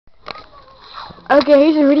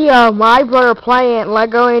Okay, here's a video of my brother playing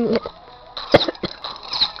Lego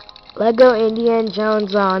Indiana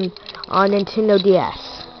Jones on Nintendo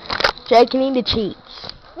DS. Jake, you need the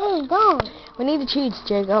cheats. Hey, don't. We need the cheats,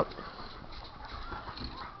 Jacob.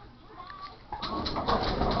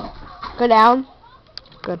 Go down.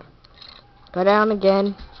 Good. Go down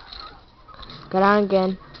again. Go down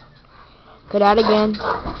again. Go down again.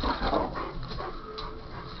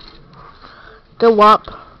 Go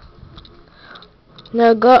up.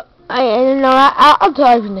 No, go. I'll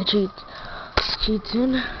type in the cheats. Cheats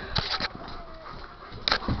in.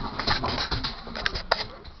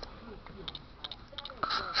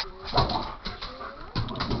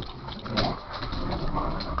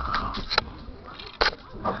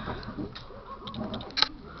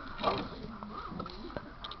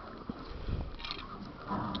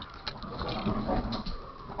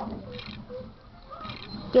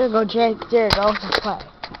 There you go, Jake. There you go. Let's play.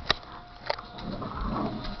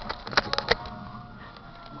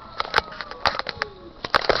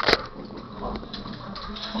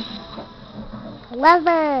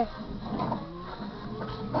 Lever.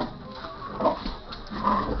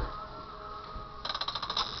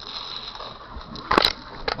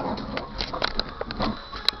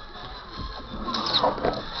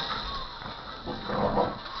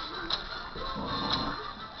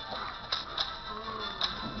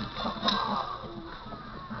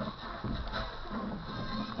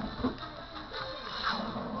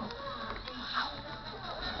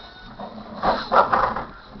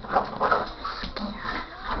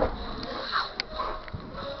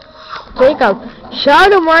 Jacob, show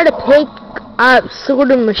them where to pick up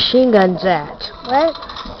sword and machine guns at. What?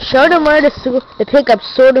 Show them where to pick up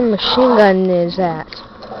sword and machine gun is at.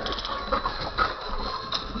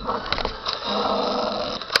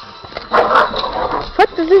 What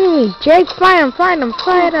the thing? Jake, find him.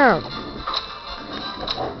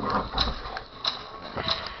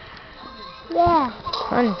 Yeah.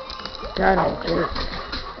 Fun. Got him, Jake.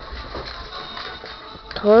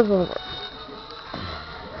 Turbo.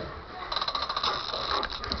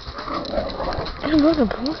 I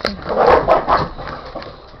wasn't posting.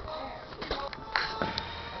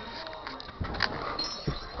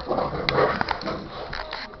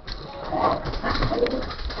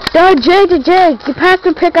 No, Jake, you passed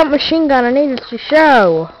to pick up machine gun. I needed to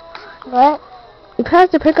show. What? You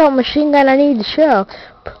passed to pick up machine gun. I need to show.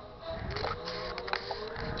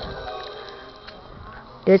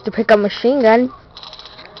 There's to pick up machine gun.